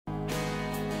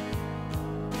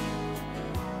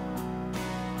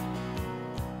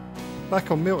Back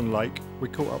on Milton Lake, we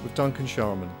caught up with Duncan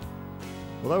Charman.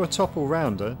 Although a top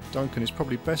all-rounder, Duncan is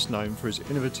probably best known for his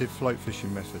innovative float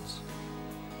fishing methods.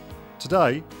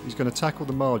 Today, he's going to tackle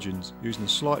the margins using a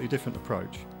slightly different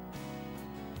approach.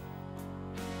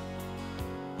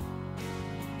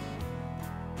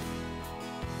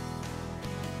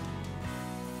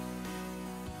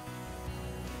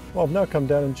 Well, I've now come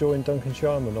down and joined Duncan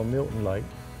Charman on Milton Lake.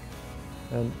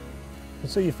 I can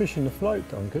see you fishing the float,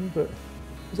 Duncan, but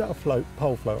is that a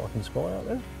pole float I can spot out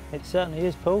there? It certainly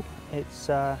is, Paul. It's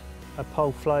a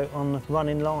pole float on the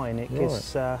running line. It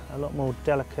gives a lot more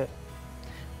delicate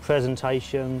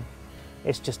presentation.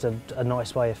 It's just a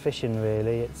nice way of fishing,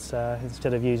 really. It's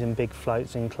instead of using big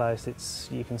floats in close,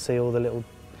 you can see all the little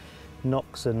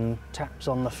knocks and taps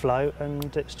on the float,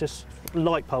 and it's just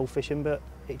like pole fishing, but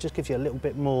it just gives you a little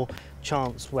bit more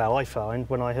chance, well, I find,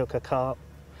 when I hook a carp,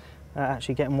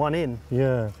 actually getting one in.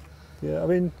 Yeah, I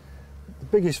mean, the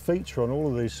biggest feature on all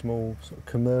of these small, sort of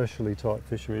commercially type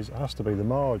fisheries has to be the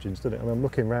margins, doesn't it? I mean, I'm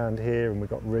looking around here and we've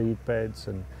got reed beds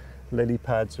and lily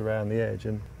pads around the edge,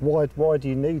 and why do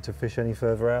you need to fish any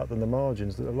further out than the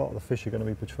margins? That a lot of the fish are going to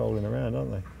be patrolling around,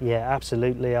 aren't they? Yeah,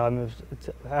 absolutely. How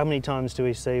many times do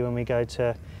we see when we go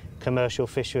to commercial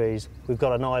fisheries, we've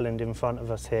got an island in front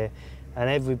of us here, and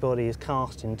everybody is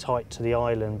casting tight to the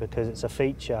island because it's a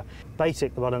feature.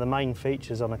 Basically, one of the main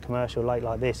features on a commercial lake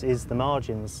like this is the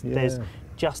margins. Yeah. There's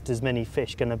just as many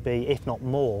fish going to be, if not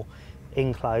more,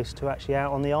 in close to actually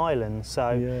out on the island.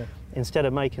 So instead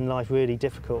of making life really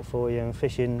difficult for you and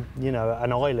fishing, you know,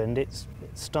 an island, it's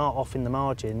start off in the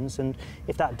margins, and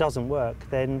if that doesn't work,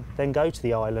 then go to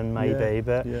the island maybe.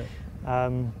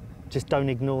 Just don't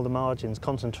ignore the margins,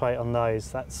 concentrate on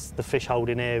those. That's the fish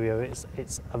holding area.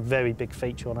 It's a very big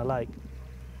feature on a lake.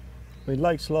 I mean,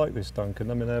 lakes like this,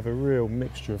 Duncan, I mean, they have a real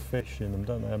mixture of fish in them,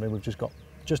 don't they? I mean, we've just got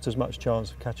just as much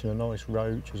chance of catching a nice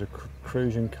roach as a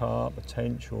crucian carp, a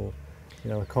tench, or, you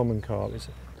know, a common carp.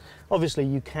 Obviously,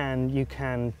 you can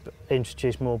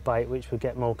introduce more bait, which would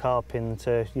get more carp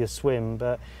into your swim,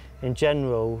 but in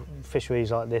general,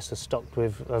 fisheries like this are stocked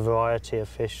with a variety of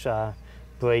fish.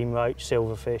 Bream, roach,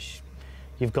 silverfish,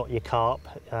 you've got your carp,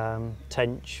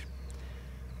 tench.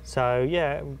 So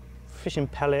yeah, fishing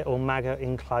pellet or maggot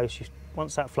in close,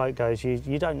 once that float goes,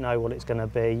 you don't know what it's going to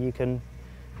be.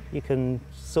 You can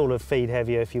sort of feed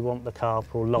heavier if you want the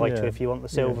carp, or lighter if you want the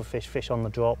silverfish, fish on the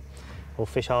drop, or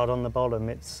fish hard on the bottom.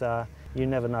 It's you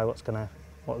never know what's going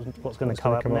to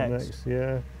come up next.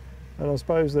 Yeah, and I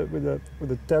suppose that with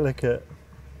a delicate,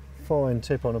 fine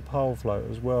tip on a pole float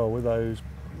as well, with those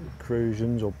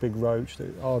crucians or big roach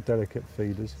that are delicate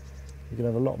feeders, you can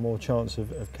have a lot more chance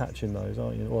of catching those,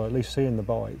 aren't you? Or at least seeing the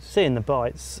bites. Seeing the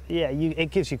bites, yeah,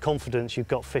 it gives you confidence you've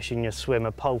got fish in your swim.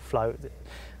 A pole float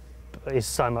is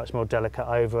so much more delicate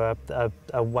over a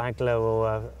waggler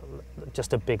or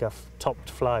just a bigger topped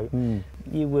float.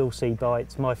 You will see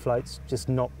bites. My float's just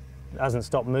hasn't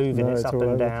stopped moving. No, it's up and down.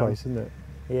 All over the place, isn't it?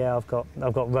 Yeah, I've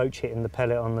got roach hitting the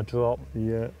pellet on the drop.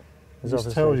 Yeah. It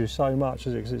just tells you so much,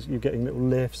 isn't it? Because you're getting little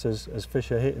lifts as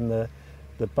fish are hitting the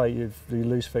bait, the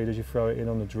loose feed as you throw it in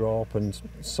on the drop, and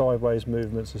sideways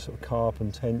movements of sort of carp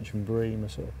and tench and bream are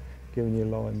sort of giving you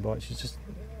line bites. You just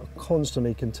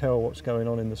constantly can tell what's going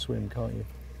on in the swim, can't you?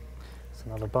 It's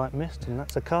another bite missed, and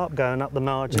that's a carp going up the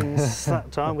margins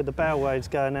that time with the bow waves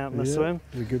going out in the swim.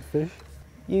 A good fish.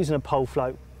 Using a pole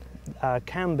float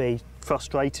can be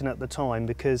frustrating at the time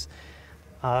because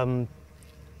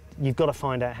you've got to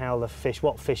find out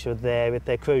what fish are there. If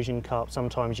they're crucian carp,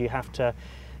 sometimes you have to,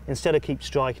 instead of keep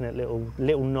striking at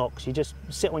little knocks, you just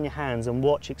sit on your hands and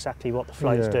watch exactly what the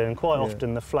float's doing. Quite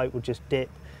often the float will just dip,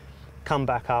 come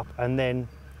back up, and then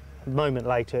a moment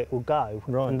later it will go.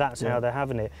 Right. And that's how they're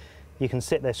having it. You can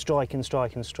sit there striking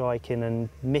and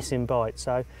missing bites.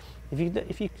 So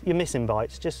if you're missing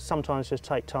bites, sometimes just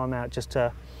take time out just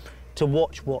to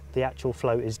watch what the actual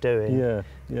float is doing.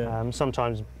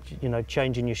 Sometimes, you know,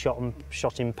 changing your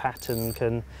shotting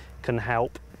pattern can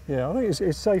help. Yeah, I think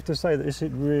it's safe to say that this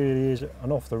really is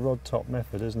an off the rod top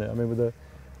method, isn't it? I mean, with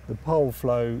the pole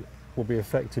float will be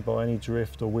affected by any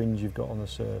drift or wind you've got on the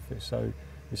surface. So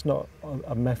it's not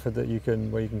a method that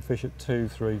where you can fish at 2,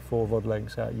 3, 4 rod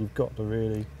lengths out. You've got to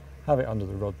really have it under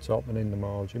the rod top and in the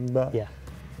margin. But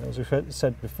as we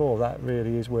said before, that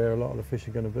really is where a lot of the fish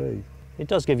are going to be. It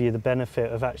does give you the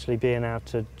benefit of actually being able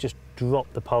to just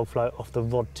drop the pole float off the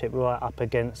rod tip right up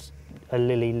against a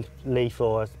lily leaf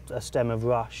or a stem of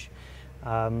rush.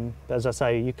 But as I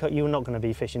say, you're not going to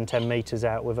be fishing 10 metres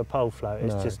out with a pole float.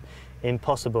 It's just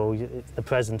impossible. The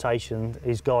presentation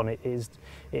is gone. It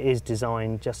is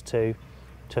designed just to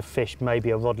fish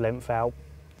maybe a rod length out,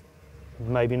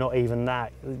 maybe not even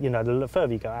that. You know, the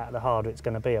further you go out, the harder it's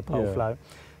going to be a pole float.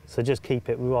 So just keep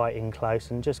it right in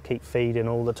close and just keep feeding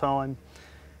all the time.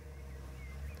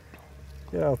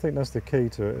 Yeah, I think that's the key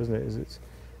to it, isn't it?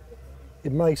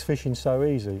 It makes fishing so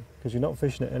easy because you're not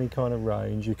fishing at any kind of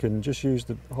range. You can just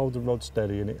hold the rod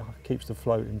steady and it keeps the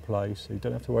float in place. So you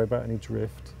don't have to worry about any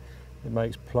drift. It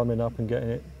makes plumbing up and getting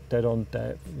it dead on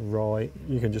depth right.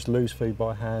 You can just loose feed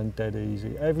by hand, dead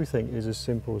easy. Everything is as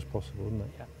simple as possible, isn't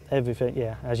it? Yeah, everything.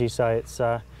 Yeah, as you say, it's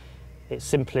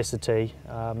simplicity.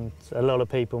 A lot of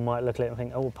people might look at it and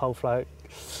think, oh, pole float,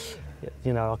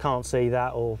 you know, I can't see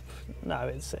that, or no,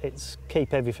 it's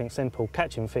keep everything simple.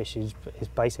 Catching fish is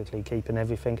basically keeping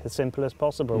everything as simple as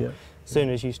possible. As soon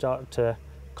as you start to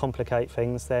complicate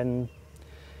things, then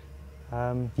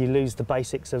you lose the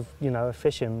basics of, you know, of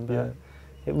fishing. But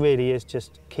it really is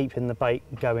just keeping the bait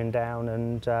going down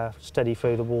and steady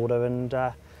through the water,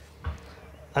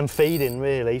 and feeding.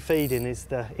 Really, feeding is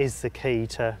the key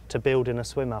to building a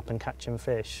swim up and catching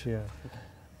fish. Yeah,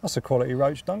 that's a quality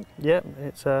roach, Dunk. Yeah,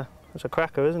 it's a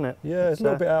cracker, isn't it? Yeah, it's a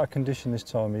little bit out of condition this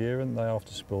time of year, aren't they,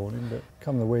 after spawning, but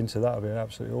come the winter that'll be an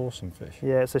absolutely awesome fish.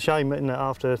 Yeah, it's a shame, isn't it,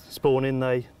 after spawning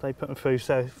they put them through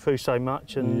so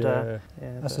much. And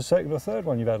that's the second or third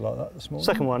one you've had like that this morning?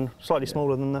 Second one, slightly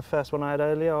smaller than the first one I had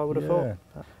earlier, I would have thought.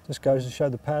 Just goes to show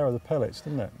the power of the pellets,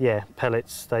 doesn't it? Yeah,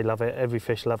 pellets, they love it, every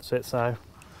fish loves it, so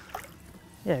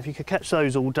yeah, if you could catch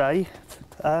those all day,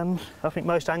 I think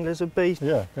most anglers would be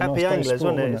happy anglers,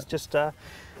 wouldn't it? It's just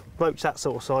roach that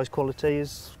sort of size quality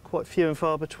is quite few and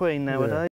far between nowadays.